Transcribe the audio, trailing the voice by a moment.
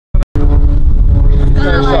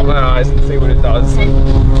shut my eyes and see what it does.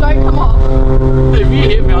 Don't come off. If you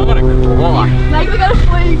hit me, I'm gonna cry. Make me go to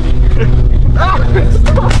sleep.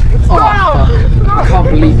 Oh, I can't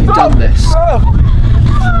believe you've done this.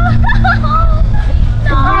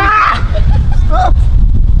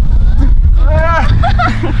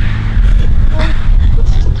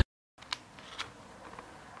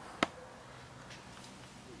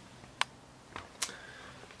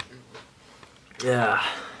 Yeah.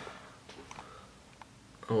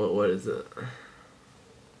 What is it?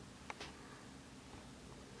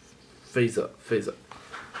 Freeze up, freeze up.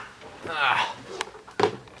 Ah.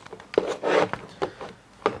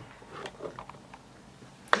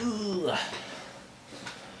 Ugh.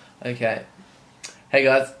 Okay. Hey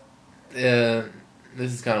guys. This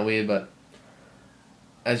is kind of weird, but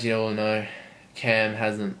as you all know, Cam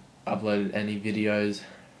hasn't uploaded any videos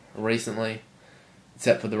recently,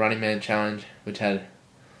 except for the Running Man challenge, which had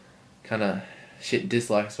kind of shit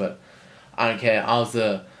dislikes, but I don't care. I was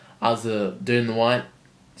the dude in the white,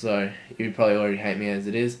 so you probably already hate me as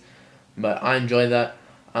it is, but I enjoy that.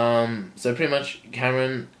 So pretty much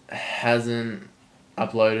Cameron hasn't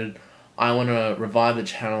uploaded. I want to revive the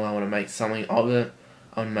channel. I want to make something of it.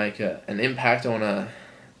 I want to make an impact. I want to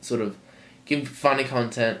sort of give funny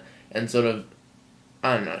content and sort of,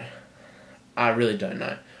 I don't know. I really don't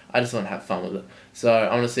know. I just want to have fun with it. So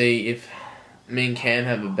I want to see if me and Cam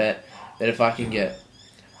have a bet that if I can get,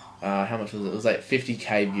 how much was it? It was like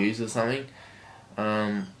 50k views or something,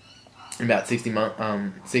 in about 6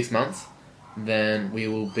 months, then we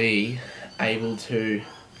will be able to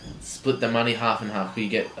split the money half and half. We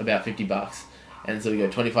get about $50, and so we go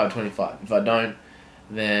 25-25. If I don't,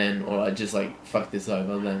 then, or I just like fuck this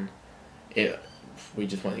over, then we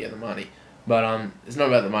just want to get the money. But it's not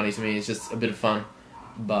about the money to me. It's just a bit of fun.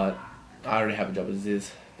 But I already have a job as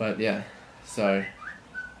is. But yeah, so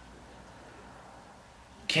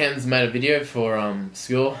Cam's made a video for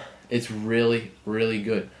school. It's really, really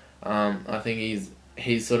good. I think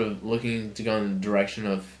he's sort of looking to go in the direction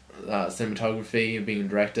of cinematography, being a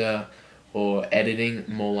director, or editing,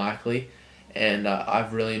 more likely. And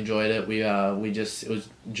I've really enjoyed it. It was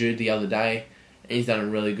due the other day, and he's done a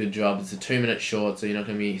really good job. It's a 2-minute short, so you're not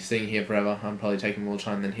going to be sitting here forever. I'm probably taking more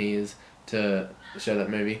time than he is to show that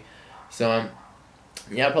movie. So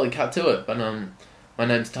yeah, I'll probably cut to it. But my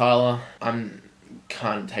name's Tyler. I'm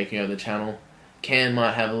kind of taking over the channel. Cam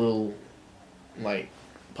might have a little like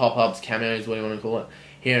pop-ups, cameos, what do you want to call it,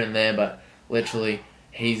 here and there, but literally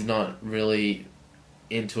he's not really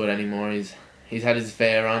into it anymore. He's had his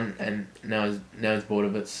fair run, and now he's bored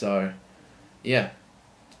of it. So yeah,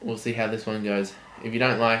 we'll see how this one goes. If you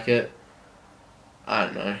don't like it, I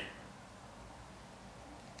don't know.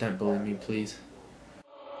 Don't bully me, please.